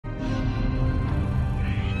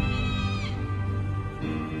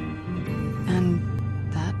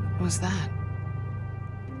was that?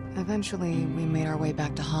 Eventually, we made our way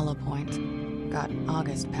back to Hollow Point. Got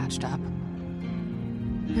August patched up.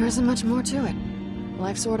 There isn't much more to it.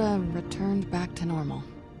 Life sorta returned back to normal.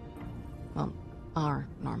 Well, our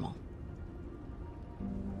normal.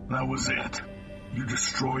 That was it. You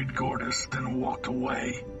destroyed Gortys, then walked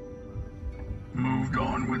away. Moved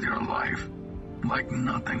on with your life, like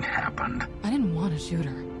nothing happened. I didn't want to shoot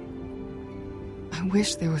her. I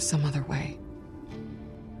wish there was some other way.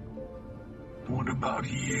 What about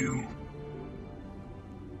you?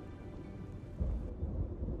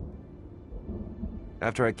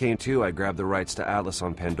 After I came to, I grabbed the rights to Atlas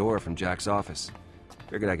on Pandora from Jack's office.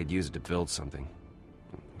 Figured I could use it to build something.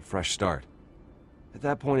 A fresh start. At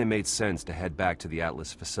that point, it made sense to head back to the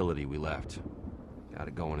Atlas facility we left. Got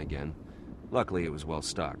it going again. Luckily, it was well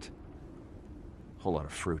stocked. Whole lot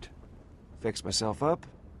of fruit. Fixed myself up,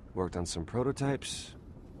 worked on some prototypes.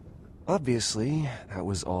 Obviously, that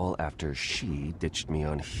was all after she ditched me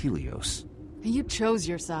on Helios. You chose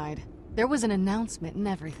your side. There was an announcement and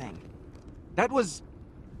everything. That was...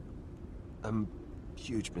 a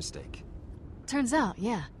huge mistake. Turns out,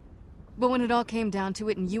 yeah. But when it all came down to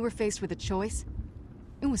it and you were faced with a choice,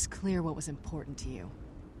 it was clear what was important to you.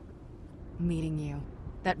 Meeting you.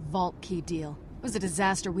 That vault key deal. Was a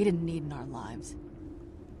disaster we didn't need in our lives.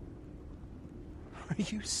 Are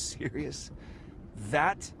you serious?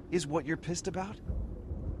 That is what you're pissed about?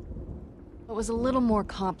 It was a little more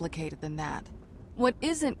complicated than that. What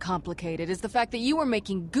isn't complicated is the fact that you were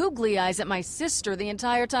making googly eyes at my sister the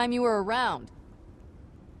entire time you were around.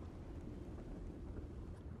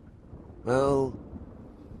 Well,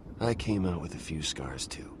 I came out with a few scars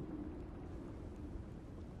too.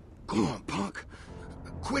 Come on, punk.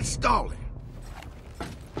 Quit stalling.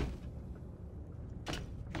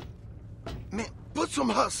 Man, put some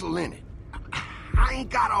hustle in it. I ain't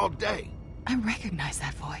got all day. I recognize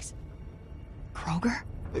that voice. Kroger?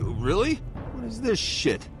 Really? What is this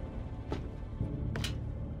shit?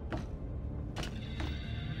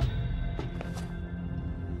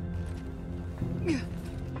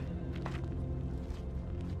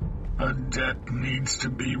 A debt needs to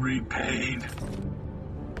be repaid.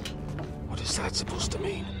 What is that supposed to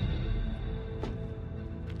mean?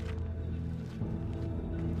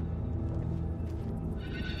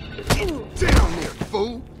 Down there,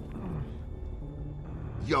 fool!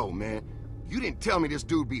 Yo, man, you didn't tell me this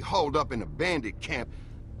dude be holed up in a bandit camp.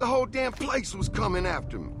 The whole damn place was coming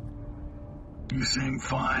after me. You seem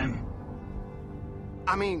fine.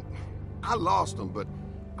 I mean, I lost them, but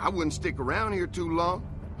I wouldn't stick around here too long.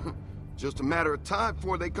 Just a matter of time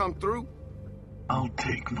before they come through. I'll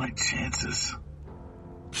take my chances.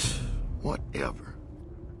 Whatever.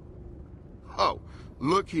 Oh,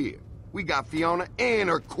 look here. We got Fiona and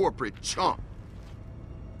her corporate chump.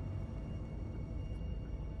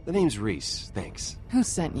 The name's Rhys, thanks. Who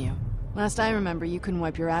sent you? Last I remember, you couldn't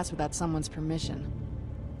wipe your ass without someone's permission.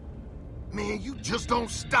 Man, you just don't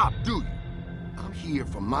stop, do you? I'm here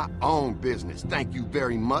for my own business, thank you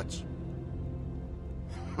very much.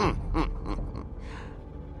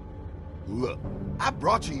 Look, I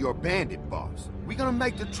brought you your bandit boss. We gonna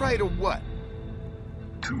make the trade or what?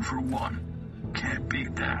 2 for 1. Can't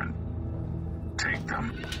beat that. Take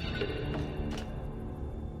them.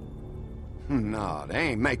 No, they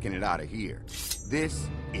ain't making it out of here. This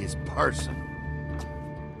is personal.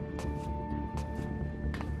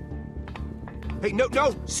 Hey, no,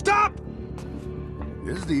 stop!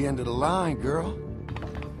 This is the end of the line, girl.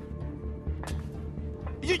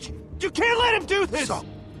 You can't let him do this! So,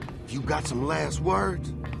 you got some last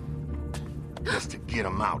words? Just to get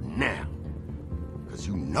them out now. Because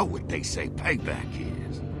you know what they say payback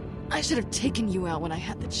is. I should have taken you out when I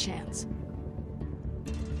had the chance.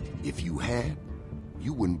 If you had,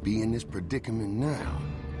 you wouldn't be in this predicament now.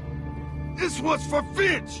 This one's for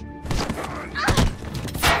Finch!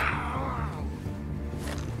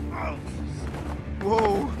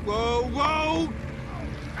 Whoa!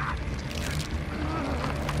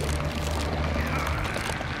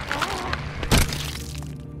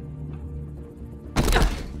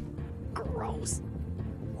 Gross.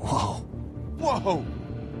 Whoa!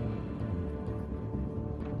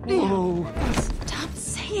 Stop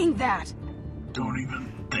saying that! Don't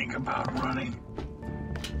even think about running.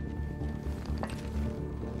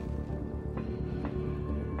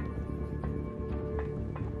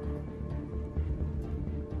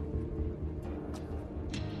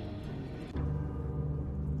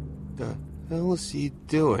 The hell is he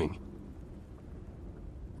doing?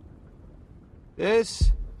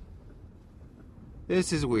 This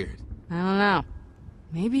is weird. I don't know.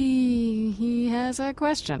 Maybe he has a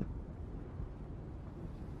question.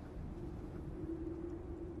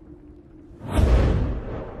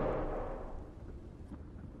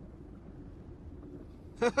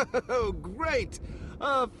 Oh, great!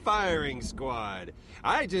 A firing squad.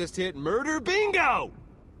 I just hit murder bingo!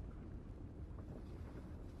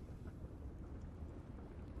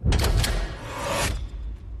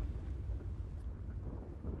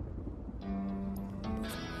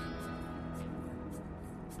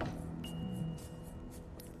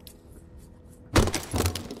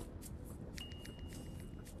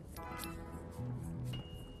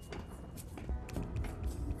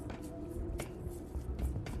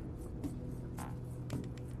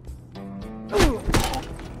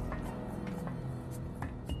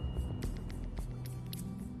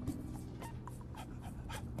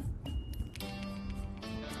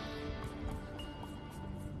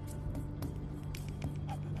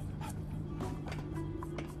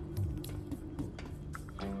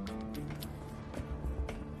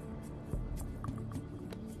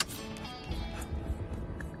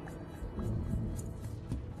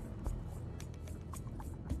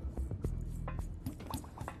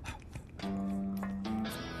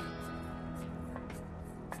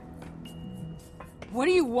 What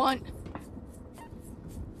do you want?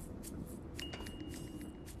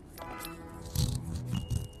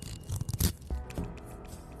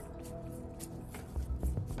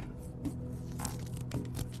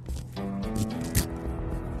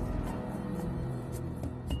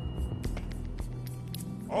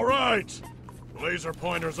 All right! Laser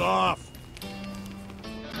pointer's off!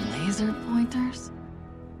 Laser pointers?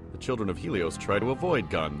 The children of Helios try to avoid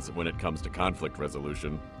guns when it comes to conflict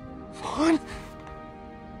resolution. Vaughn?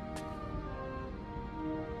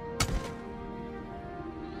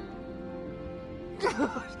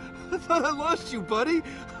 I thought I lost you, buddy.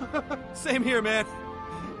 Same here, man.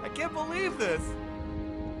 I can't believe this.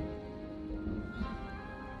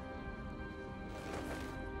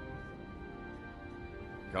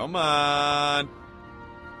 Come on.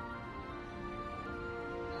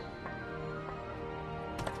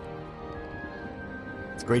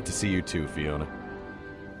 It's great to see you too, Fiona.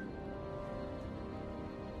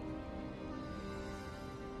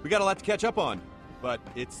 We got a lot to catch up on, but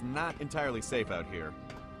it's not entirely safe out here.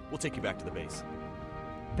 We'll take you back to the base.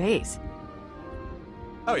 Base?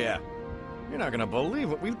 Oh yeah. You're not gonna believe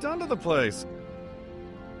what we've done to the place.